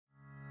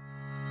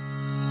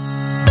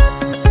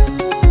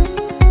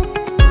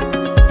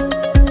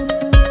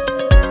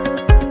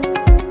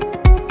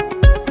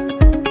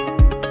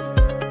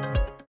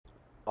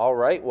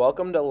right,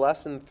 welcome to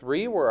lesson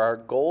 3, where our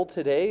goal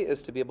today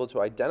is to be able to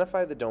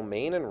identify the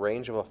domain and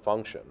range of a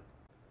function.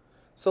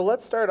 So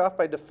let's start off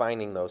by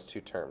defining those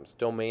two terms,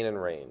 domain and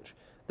range.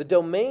 The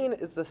domain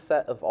is the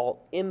set of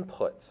all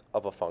inputs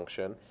of a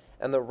function,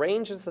 and the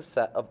range is the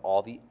set of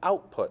all the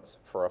outputs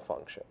for a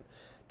function.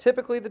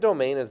 Typically, the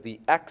domain is the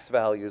x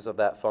values of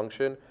that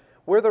function,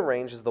 where the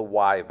range is the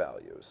y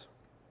values.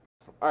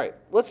 All right,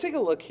 let's take a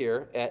look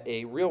here at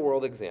a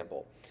real-world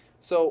example.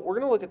 So we're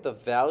going to look at the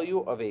value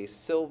of a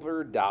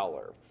silver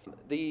dollar.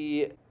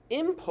 The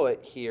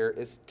input here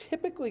is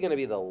typically going to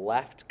be the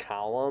left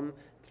column.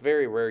 It's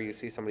very rare you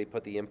see somebody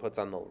put the inputs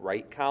on the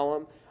right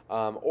column,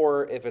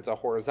 or if it's a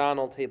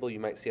horizontal table,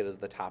 you might see it as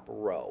the top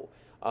row.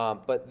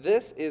 But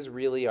this is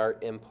really our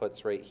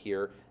inputs right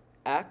here,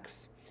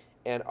 x,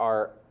 and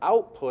our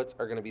outputs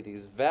are going to be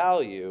these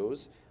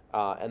values,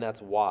 and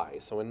that's y.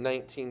 So in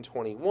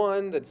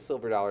 1921, the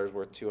silver dollar is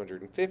worth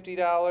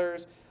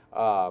 $250.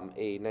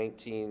 A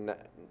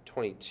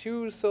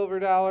 1922 silver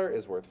dollar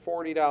is worth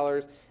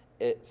 $40,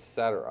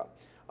 etc.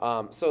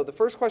 So the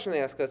first question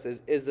they ask us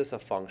is this a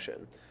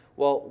function?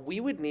 Well, we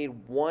would need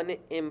one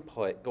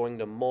input going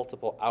to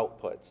multiple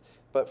outputs.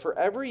 But for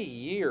every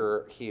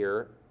year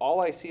here, all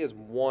I see is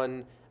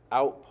one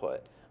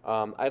output.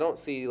 I don't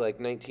see like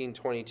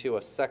 1922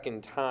 a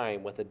second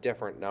time with a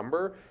different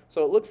number.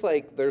 So it looks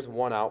like there's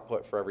one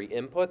output for every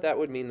input. That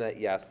would mean that,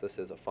 yes, this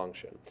is a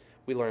function.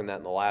 We learned that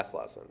in the last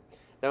lesson.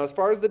 Now, as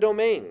far as the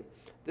domain,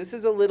 this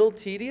is a little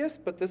tedious,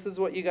 but this is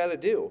what you got to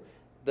do.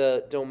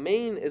 The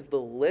domain is the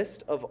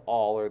list of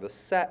all, or the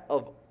set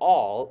of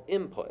all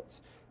inputs.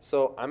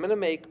 So I'm going to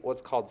make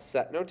what's called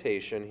set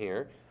notation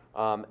here,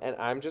 and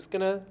I'm just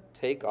going to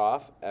take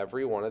off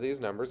every one of these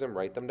numbers and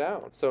write them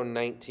down. So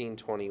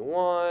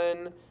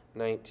 1921,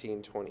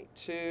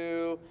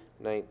 1922,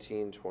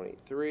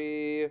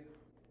 1923,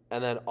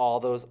 and then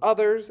all those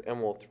others,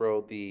 and we'll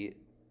throw the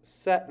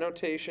set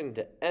notation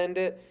to end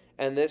it.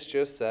 And this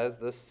just says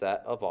the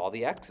set of all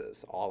the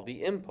x's, all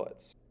the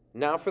inputs.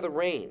 Now for the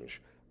range.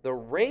 The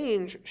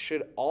range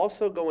should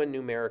also go in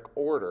numeric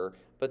order,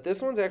 but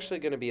this one's actually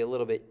going to be a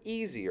little bit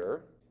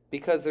easier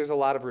because there's a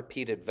lot of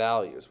repeated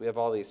values. We have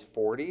all these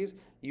 40s.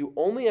 You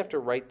only have to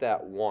write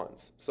that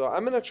once. So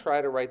I'm going to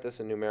try to write this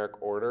in numeric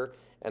order,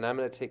 and I'm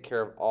going to take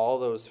care of all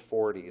those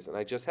 40s, and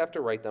I just have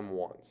to write them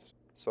once.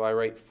 So I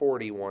write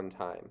 40 one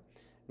time.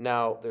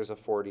 Now there's a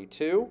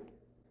 42,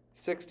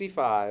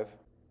 65,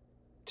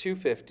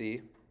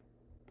 250,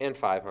 and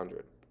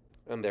 500.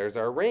 And there's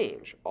our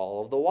range,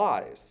 all of the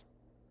y's.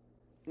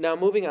 Now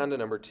moving on to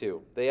number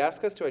 2. They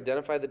ask us to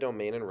identify the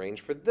domain and range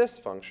for this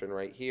function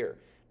right here.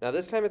 Now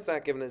this time it's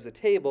not given as a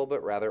table,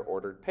 but rather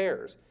ordered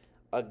pairs.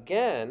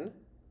 Again,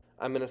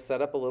 I'm going to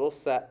set up a little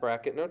set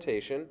bracket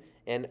notation,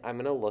 and I'm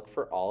going to look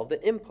for all of the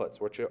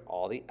inputs, which are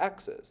all the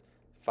x's.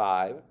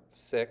 5,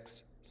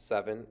 6,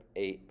 7,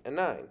 8, and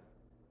 9.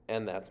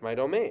 And that's my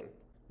domain.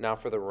 Now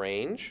for the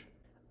range,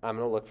 I'm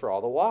going to look for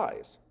all the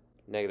y's.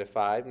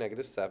 -5,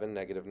 -7,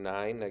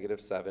 -9,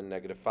 -7,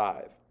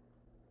 -5.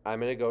 I'm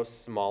going to go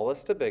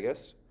smallest to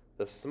biggest.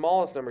 The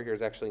smallest number here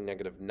is actually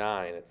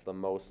 -9. It's the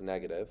most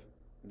negative.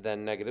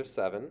 Then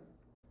 -7.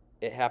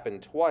 It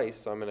happened twice,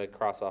 so I'm going to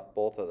cross off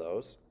both of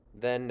those.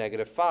 Then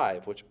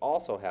 -5, which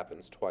also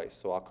happens twice,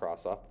 so I'll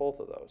cross off both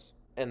of those.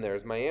 And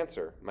there's my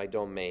answer, my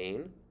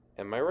domain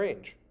and my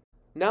range.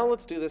 Now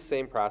let's do the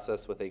same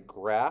process with a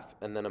graph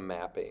and then a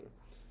mapping.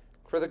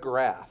 For the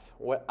graph,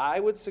 what I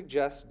would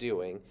suggest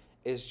doing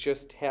is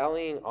just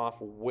tallying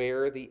off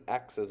where the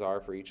x's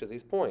are for each of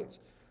these points.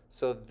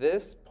 So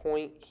this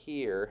point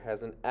here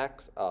has an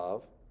x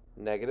of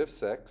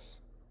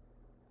 -6,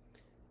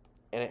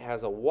 and it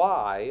has a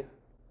y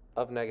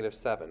of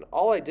 -7.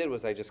 All I did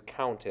was I just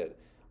counted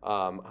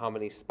how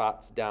many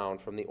spots down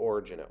from the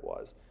origin it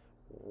was.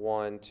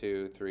 1,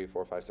 2, 3,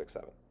 4, 5, 6,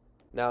 7.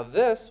 Now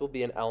this will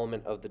be an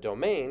element of the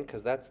domain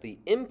because that's the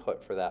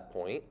input for that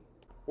point,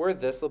 where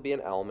this will be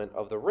an element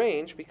of the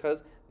range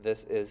because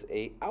this is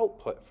an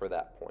output for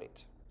that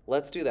point.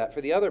 Let's do that for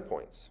the other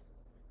points.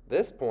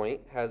 This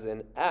point has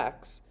an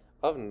x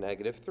of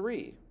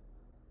 -3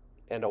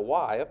 and a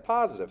y of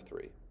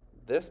 +3.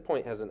 This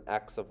point has an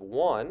x of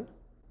 1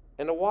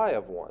 and a y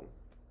of 1.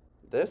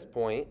 This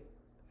point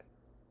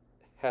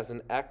has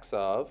an x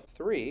of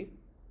 3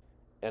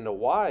 and a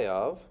y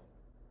of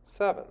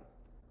 7.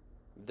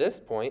 This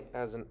point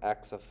has an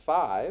x of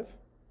 5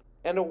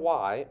 and a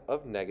y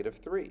of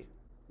 -3.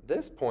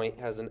 This point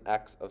has an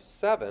x of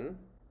 7,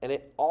 and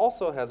it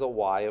also has a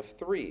y of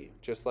 3,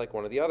 just like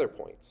one of the other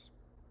points.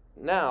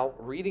 Now,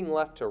 reading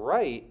left to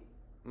right,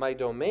 my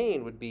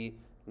domain would be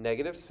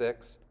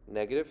 -6,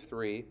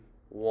 -3,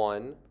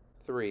 1,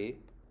 3,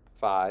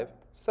 5,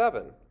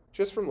 7,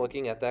 just from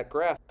looking at that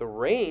graph. The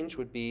range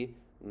would be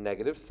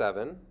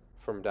 -7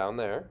 from down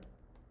there,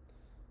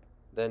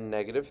 then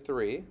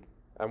 -3.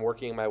 I'm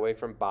working my way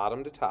from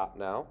bottom to top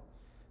now,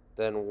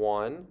 then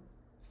 1,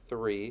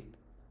 3,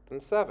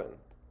 and 7.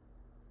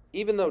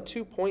 Even though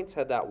 2 points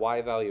had that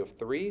y value of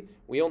 3,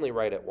 we only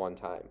write it one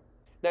time.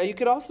 Now you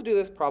could also do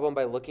this problem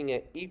by looking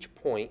at each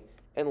point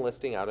and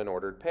listing out an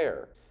ordered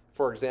pair.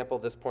 For example,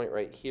 this point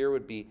right here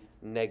would be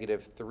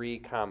negative 3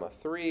 comma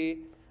 3.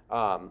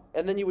 And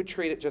then you would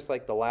treat it just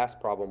like the last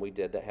problem we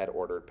did that had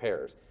ordered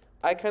pairs.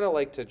 I kind of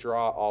like to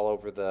draw all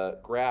over the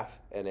graph,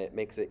 and it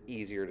makes it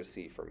easier to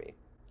see for me.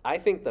 I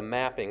think the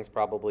mapping's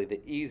probably the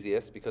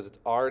easiest because it's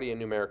already in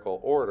numerical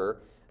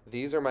order.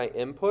 These are my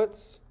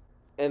inputs,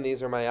 and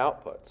these are my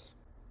outputs.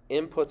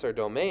 Inputs are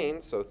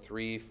domains, so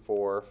 3,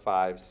 4,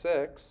 5,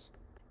 6,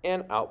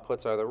 and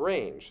outputs are the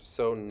range,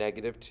 so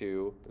negative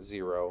 2,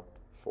 0,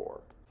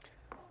 4.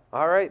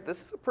 All right,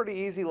 this is a pretty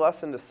easy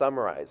lesson to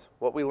summarize.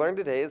 What we learned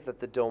today is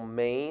that the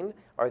domain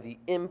are the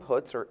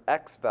inputs or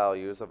x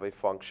values of a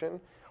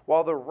function,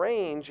 while the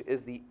range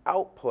is the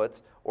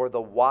outputs or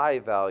the y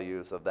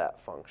values of that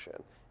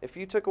function. If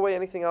you took away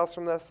anything else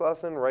from this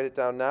lesson, write it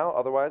down now.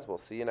 Otherwise, we'll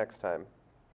see you next time.